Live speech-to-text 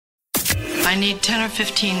I need 10 or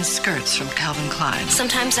 15 skirts from Calvin Klein.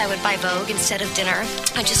 Sometimes I would buy Vogue instead of dinner.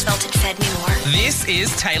 I just felt it fed me more. This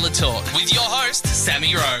is Taylor Talk with your host,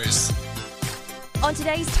 Sammy Rose. On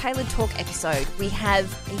today's Tailored Talk episode, we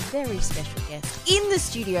have a very special guest in the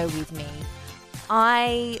studio with me.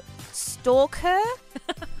 I stalk her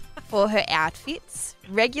for her outfits.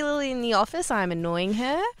 Regularly in the office, I'm annoying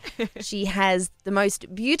her. She has the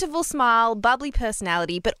most beautiful smile, bubbly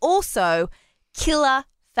personality, but also killer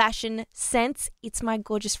fashion sense. It's my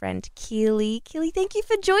gorgeous friend, Keeley. Keeley, thank you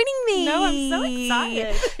for joining me. No, I'm so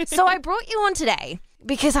excited. So I brought you on today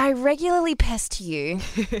because I regularly pester you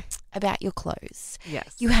about your clothes.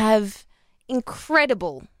 Yes. You have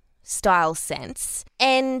incredible style sense,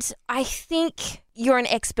 and I think you're an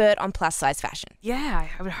expert on plus size fashion. Yeah,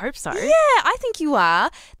 I would hope so. Yeah, I think you are.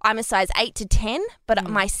 I'm a size 8 to 10, but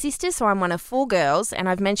my sister, so I'm one of 4 girls, and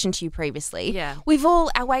I've mentioned to you previously,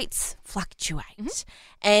 our weights fluctuate.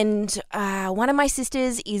 And one of my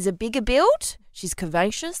sisters is a bigger build. She's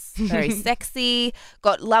curvaceous, very sexy,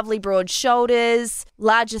 got lovely broad shoulders,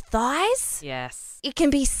 larger thighs. Yes. It can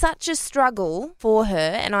be such a struggle for her,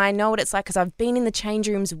 and I know what it's like because I've been in the change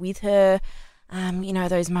rooms with her, you know,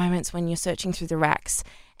 those moments when you're searching through the racks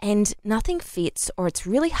and nothing fits, or it's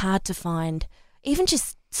really hard to find even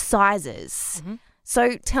just sizes.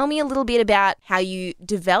 So tell me a little bit about how you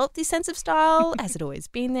developed this sense of style. Has it always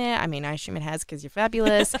been there? I mean, I assume it has because you're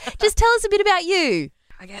fabulous. Just tell us a bit about you.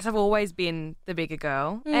 I guess I've always been the bigger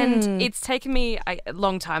girl, and it's taken me a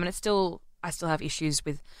long time, and I still have issues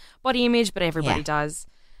with body image, but everybody does.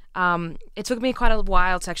 It took me quite a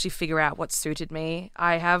while to actually figure out what suited me.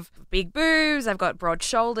 I have big boobs, I've got broad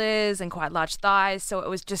shoulders and quite large thighs, so it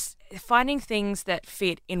was just finding things that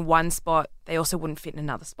fit in one spot, they also wouldn't fit in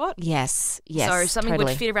another spot. Yes, So something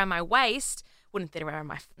totally would fit around my waist, wouldn't fit around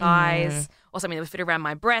my thighs, or something that would fit around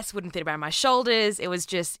my breasts wouldn't fit around my shoulders. It was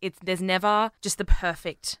just, there's never just the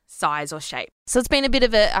perfect size or shape. So it's been a bit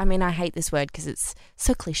of a, I mean, I hate this word because it's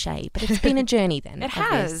so cliche, but it's been a journey then. It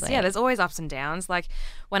has. Obviously. Yeah, there's always ups and downs. Like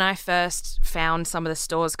when I first found some of the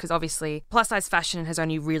stores, because obviously plus size fashion has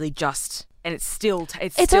only really just, and it's still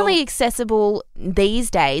only accessible these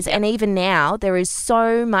days, and even now there is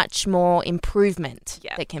so much more improvement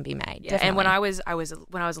that can be made. Yeah. And when I was a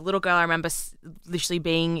little girl, I remember literally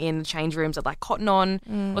being in the change rooms at like Cotton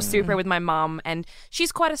On or Super with my mum, and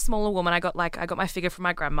she's quite a smaller woman. I got my figure from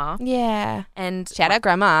my grandma. Yeah. And shout out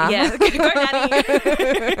grandma. Yeah, go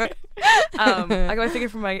Nanny. I got my figure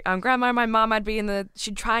from my grandma and my mum.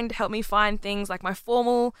 She'd trying to help me find things like my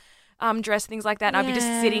formal dress, things like that. And I'd be just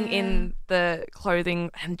sitting in the clothing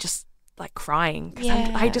and just like crying because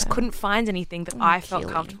I just couldn't find anything that I felt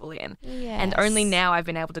comfortable in. Yes. And only now I've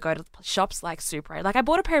been able to go to shops like Super. Like I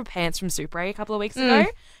bought a pair of pants from Super a couple of weeks ago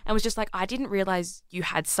and was just like, I didn't realize you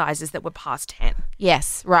had sizes that were past 10.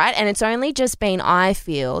 Yes, right. And it's only just been, I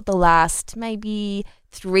feel, the last maybe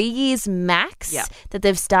 3 years max that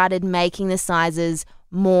they've started making the sizes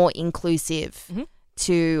more inclusive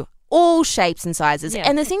to all shapes and sizes.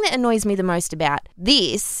 And the thing that annoys me the most about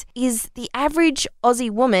this is the average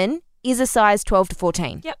Aussie woman is a size 12 to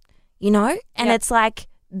 14. Yep. You know? And it's like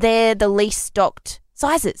they're the least stocked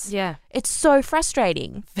sizes. Yeah. It's so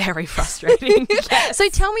frustrating. Very frustrating. Yes. So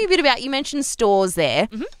tell me a bit about, you mentioned stores there.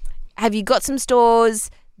 Have you got some stores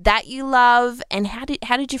that you love, and how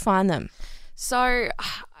did you find them? So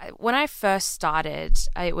when I first started,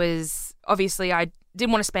 it was obviously I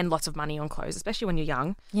didn't want to spend lots of money on clothes, especially when you're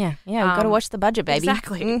young. Yeah, we've got to watch the budget, baby.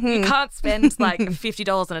 Exactly. You can't spend like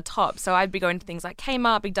 $50 on a top. So I'd be going to things like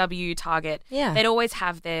Kmart, Big W, Target. Yeah. They'd always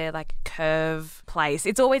have their like curve place.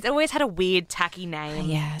 It always had a weird tacky name.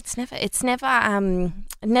 Yeah, it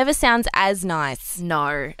never sounds as nice.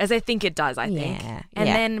 No, as I think it does, I think. And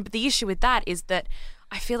yeah. then the issue with that is that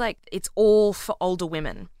I feel like it's all for older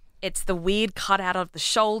women. It's the weird cutout of the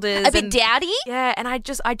shoulders. A bit dowdy? Yeah, and I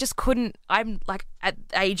just couldn't. I'm like at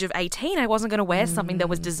the age of 18, I wasn't going to wear something that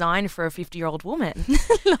was designed for a 50-year-old woman.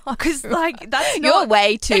 Because like that's not... You're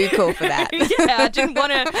way too cool for that. Yeah, I didn't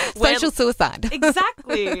want to wear... Social suicide.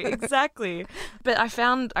 Exactly. But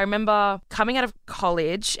I remember coming out of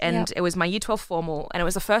college and it was my year 12 formal, and it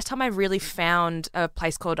was the first time I really found a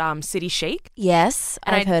place called City Chic. Yes,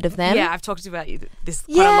 and I've heard of them. Yeah, I've talked about this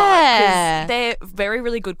quite a lot because they're very,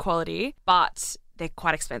 really good quality, but they're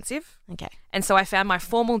quite expensive. Okay. And so I found my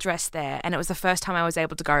formal dress there, and it was the first time I was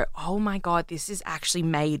able to go, oh my God, this is actually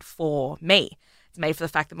made for me. It's made for the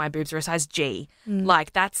fact that my boobs are a size G.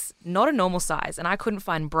 Like, that's not a normal size. And I couldn't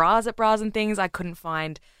find bras and things. I couldn't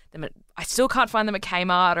find them I still can't find them at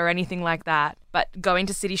Kmart or anything like that. But going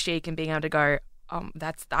to City Chic and being able to go,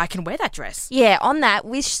 I can wear that dress. Yeah, on that,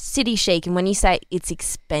 with City Chic, and when you say it's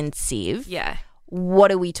expensive,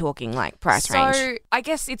 what are we talking like price range? So I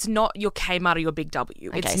guess it's not your Kmart or your Big W.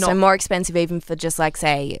 Okay, It's so not more expensive even for just like,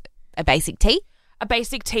 say, a basic tee? a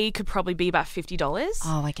basic tee could probably be about $50.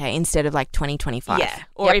 Oh, okay, instead of like 20, 25. Yeah,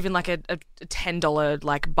 or even like a $10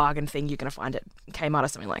 like bargain thing you're going to find at Kmart or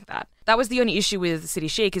something like that. That was the only issue with City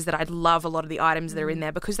Chic, is that I love a lot of the items that are in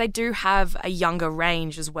there because they do have a younger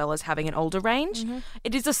range as well as having an older range.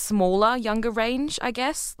 It is a smaller, younger range, I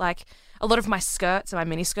guess. Like a lot of my skirts and my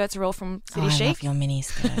mini skirts are all from City Chic. I love your mini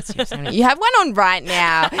skirts. You have one on right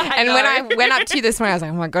now. And when I went up to you this morning, I was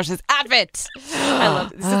like, oh my gosh, this outfit. I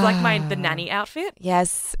love it. This is like the nanny outfit.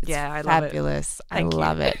 Yes. It's Yeah, I love it. fabulous. Thank I you.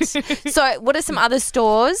 love it. So what are some other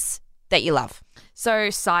stores that you love?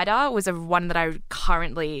 So Cider was one that I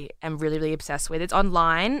currently am really, really obsessed with. It's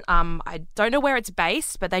online. I don't know where it's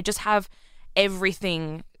based, but they just have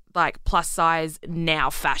everything like plus size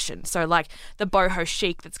now fashion. So like the boho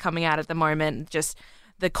chic that's coming out at the moment, just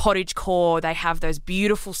the cottage core. They have those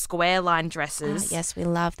beautiful square line dresses. Yes, we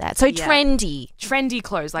love that. So Trendy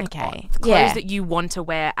clothes, like Okay. clothes that you want to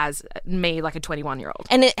wear as me, like a 21-year-old.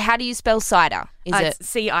 And how do you spell cider? Is it? It's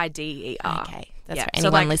CIDER. Okay. That's Yeah, for so,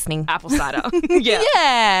 anyone like, listening. Apple cider. Yeah.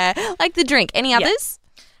 Yeah. Like the drink. Any others?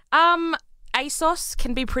 ASOS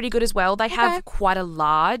can be pretty good as well. They have quite a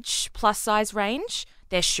large plus size range.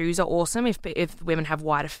 Their shoes are awesome if women have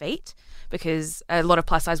wider feet, because a lot of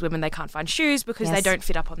plus size women, they can't find shoes because they Yes. don't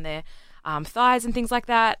fit up on their thighs and things like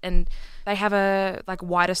that. And they have a like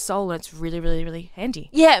wider sole, and it's really, really, really handy.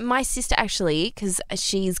 Yeah, my sister actually, because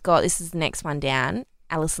she's got, this is the next one down,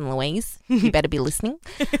 Alison Louise, you better be listening,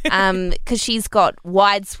 because she's got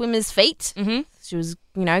wide swimmer's feet. Mm-hmm. She was,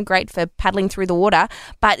 great for paddling through the water,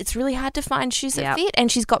 but it's really hard to find shoes that fit.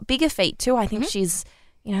 And she's got bigger feet too. I think she's,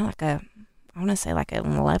 like I want to say like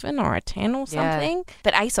an 11 or a 10 or something.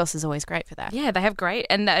 But ASOS is always great for that. Yeah, they have great.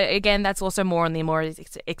 And again, that's also more on the more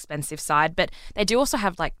expensive side. But they do also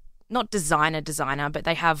have like, not designer, but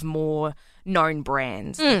they have more known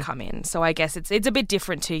brands that come in. So I guess it's a bit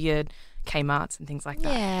different to your Kmart's and things like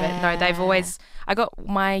that. Yeah. But no, they've always, I got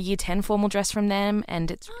my year 10 formal dress from them,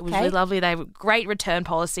 and it was really lovely. They have a great return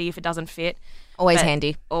policy if it doesn't fit. Always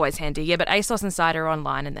handy. Always handy. Yeah, but ASOS and Cider are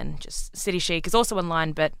online, and then just City Chic is also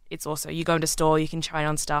online, but it's also, you go into store, you can try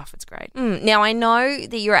on stuff. It's great. Now, I know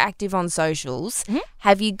that you're active on socials.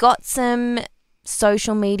 Have you got some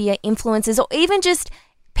social media influencers or even just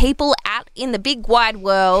people out in the big wide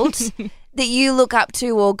world that you look up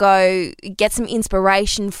to or go get some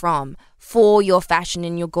inspiration from for your fashion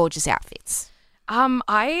and your gorgeous outfits? I'm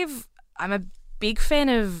a big fan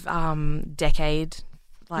of decade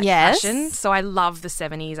fashion. So I love the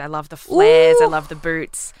 70s. I love the flares. I love the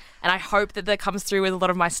boots. And I hope that comes through with a lot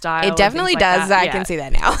of my style. It definitely does. I can see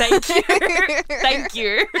that now. Thank you. Thank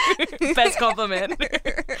you. Best compliment.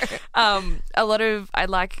 I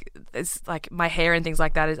like, it's like my hair and things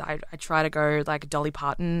like that is I try to go like Dolly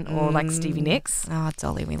Parton or like Stevie Nicks. Oh,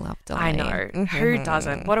 Dolly, we love Dolly. I know. Who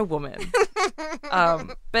doesn't? What a woman.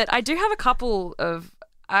 But I do have a couple of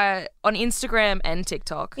on Instagram and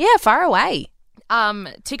TikTok. Yeah, far away.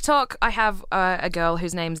 TikTok, I have a girl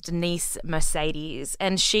whose name's Denise Mercedes,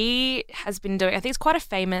 and she has been doing, I think it's quite a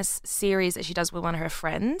famous series that she does with one of her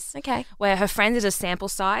friends. Okay. Where her friend is a sample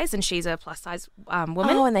size and she's a plus size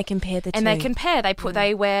woman. Oh, and they compare the two. And they compare.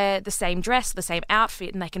 They wear the same dress, the same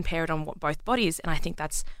outfit, and they compare it on both bodies. And I think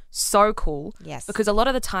that's so cool. Yes. Because a lot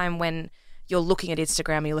of the time when you're looking at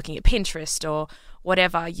Instagram, you're looking at Pinterest or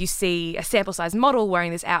whatever, you see a sample size model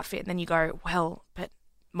wearing this outfit, and then you go, well, but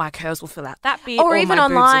my curves will fill out that bit. Or even my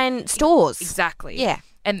boobs online stores. Exactly. Yeah.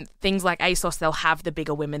 And things like ASOS, they'll have the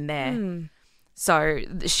bigger women there. So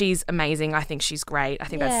she's amazing. I think she's great. I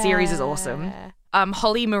think that series is awesome.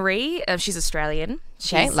 Holly Marie, she's Australian.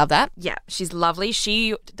 Okay, love that. Yeah, she's lovely.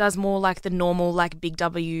 She does more like the normal like Big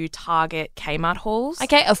W, Target, Kmart hauls.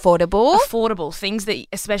 Okay, affordable Things that,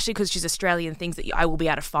 especially because she's Australian, things that I will be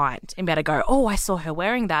able to find and be able to go, oh, I saw her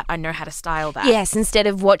wearing that. I know how to style that. Yes, instead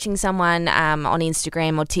of watching someone on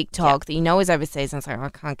Instagram or TikTok that you know is overseas and it's like, oh, I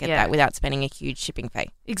can't get that without spending a huge shipping fee.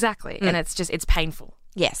 Exactly. And it's painful.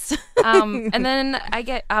 Yes. And then I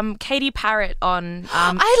get Katie Parrott on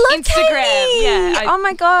I love Instagram. Katie. Yeah. Oh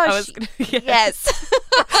my gosh. Yes.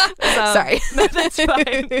 Sorry. No, that's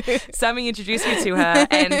fine. Sammy introduced me to her,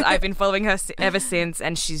 and I've been following her ever since,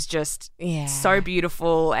 and she's just so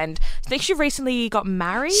beautiful. And I think she recently got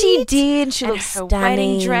married. She did. She looks her stunning.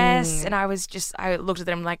 wedding dress, and I looked at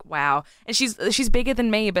them like, wow. And she's bigger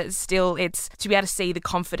than me, but still, it's to be able to see the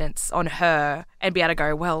confidence on her and be able to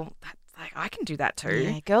go, well, like, I can do that too.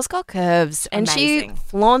 Yeah, girl's got curves. And Amazing. she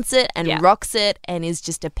flaunts it and rocks it and is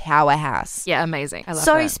just a powerhouse. Yeah, amazing. I love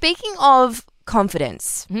So her. speaking of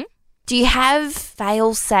confidence, do Do you have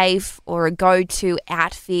fail-safe or a go-to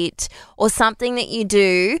outfit or something that you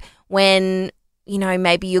do when, you know,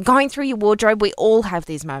 maybe you're going through your wardrobe? We all have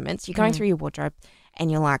these moments. You're going through your wardrobe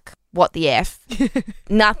and you're like, what the F?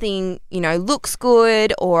 Nothing, you know, looks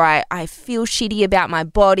good, or I feel shitty about my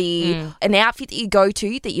body. An outfit that you go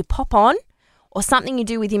to, that you pop on, or something you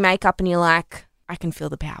do with your makeup and you're like, I can feel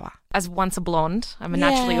the power. As once a blonde, I'm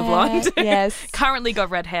naturally a blonde. Yes. Currently got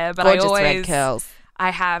red hair, but Gorgeous I always red curls. I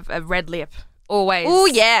have a red lip. Always. Oh,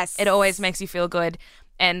 yes. It always makes you feel good.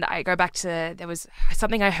 And I go back to, there was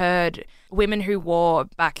something I heard, women who wore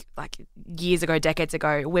back like years ago, decades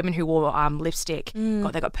ago, women who wore lipstick,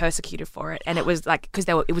 God, they got persecuted for it. And it was like, because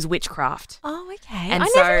it was witchcraft. Oh, okay. And I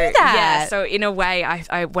so, never knew that. Yeah, so in a way,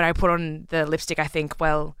 I when I put on the lipstick, I think,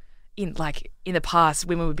 well, in the past,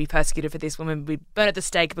 women would be persecuted for this. Women would be burned at the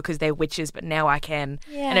stake because they're witches, but now I can.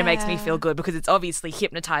 Yeah. And it makes me feel good because it's obviously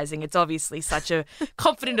hypnotizing. It's obviously such a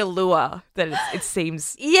confident allure that it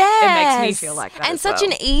seems, it makes me feel like that. And as such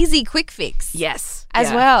well. an easy, quick fix. Yes. As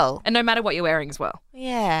yeah. well. And no matter what you're wearing as well.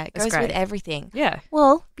 Yeah, it goes great. with everything. Yeah.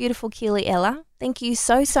 Well, beautiful Keeley Ella, thank you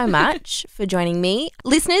so much for joining me.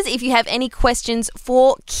 Listeners, if you have any questions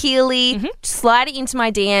for Keeley, slide it into my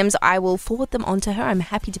DMs. I will forward them on to her. I'm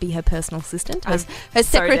happy to be her personal assistant, her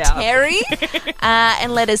secretary,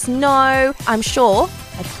 and let us know. I'm sure I'll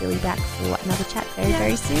have Keeley back for another chat very,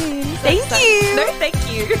 very soon. Thank you. No, thank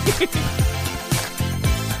you.